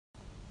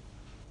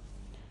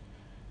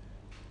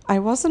I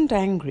wasn't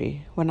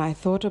angry when I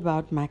thought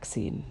about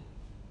Maxine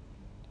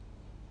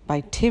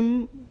by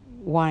Tim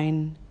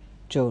Wine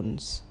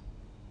Jones.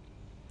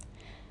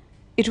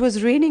 It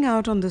was raining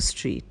out on the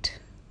street.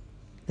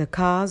 The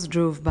cars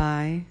drove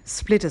by,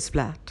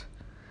 splitter-splat.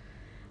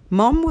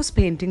 Mom was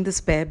painting the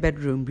spare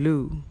bedroom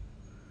blue.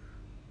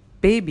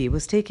 Baby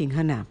was taking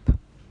her nap.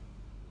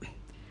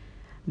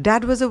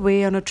 Dad was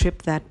away on a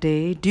trip that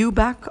day, due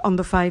back on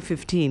the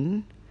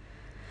 5:15.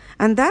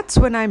 And that's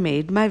when I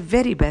made my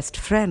very best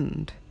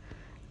friend.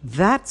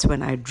 That's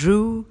when I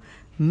drew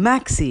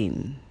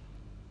Maxine.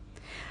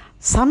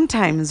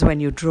 Sometimes when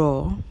you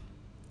draw,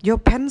 your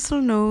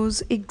pencil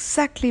knows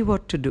exactly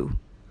what to do.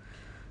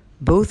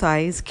 Both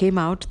eyes came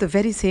out the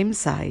very same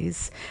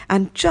size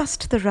and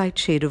just the right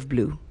shade of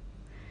blue.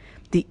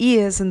 The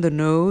ears and the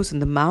nose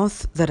and the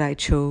mouth that I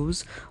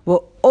chose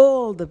were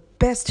all the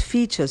best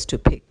features to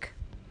pick.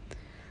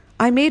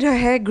 I made her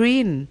hair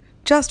green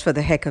just for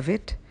the heck of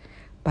it,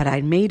 but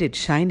I made it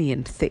shiny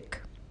and thick.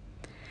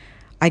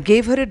 I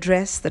gave her a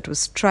dress that was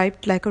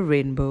striped like a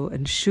rainbow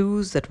and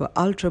shoes that were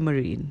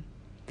ultramarine.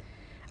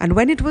 And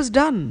when it was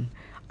done,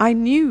 I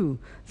knew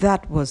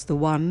that was the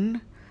one,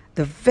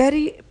 the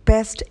very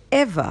best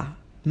ever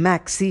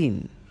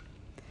Maxine.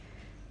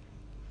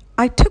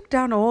 I took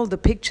down all the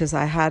pictures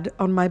I had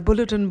on my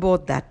bulletin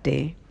board that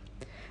day.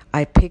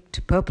 I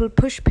picked purple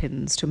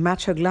pushpins to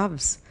match her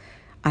gloves,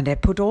 and I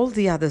put all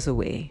the others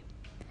away.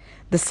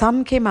 The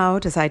sun came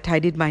out as I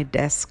tidied my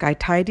desk. I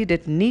tidied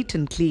it neat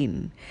and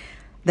clean.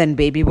 Then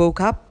baby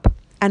woke up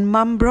and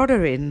Mum brought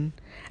her in,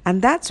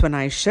 and that's when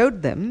I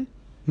showed them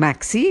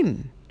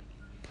Maxine.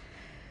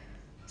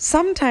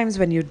 Sometimes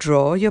when you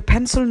draw, your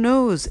pencil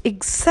knows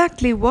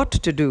exactly what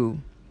to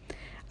do.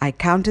 I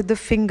counted the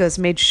fingers,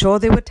 made sure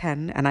they were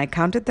 10, and I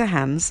counted the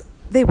hands,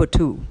 they were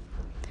 2.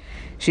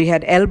 She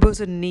had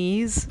elbows and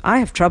knees. I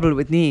have trouble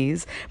with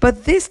knees,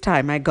 but this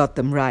time I got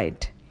them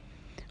right.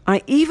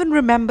 I even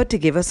remembered to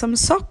give her some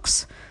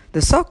socks.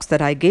 The socks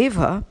that I gave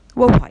her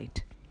were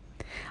white.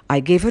 I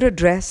gave her a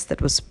dress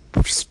that was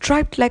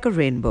striped like a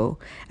rainbow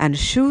and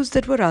shoes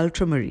that were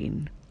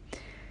ultramarine.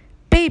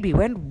 Baby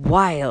went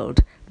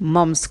wild.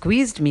 Mom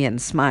squeezed me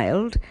and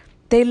smiled.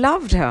 They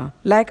loved her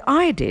like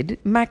I did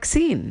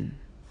Maxine.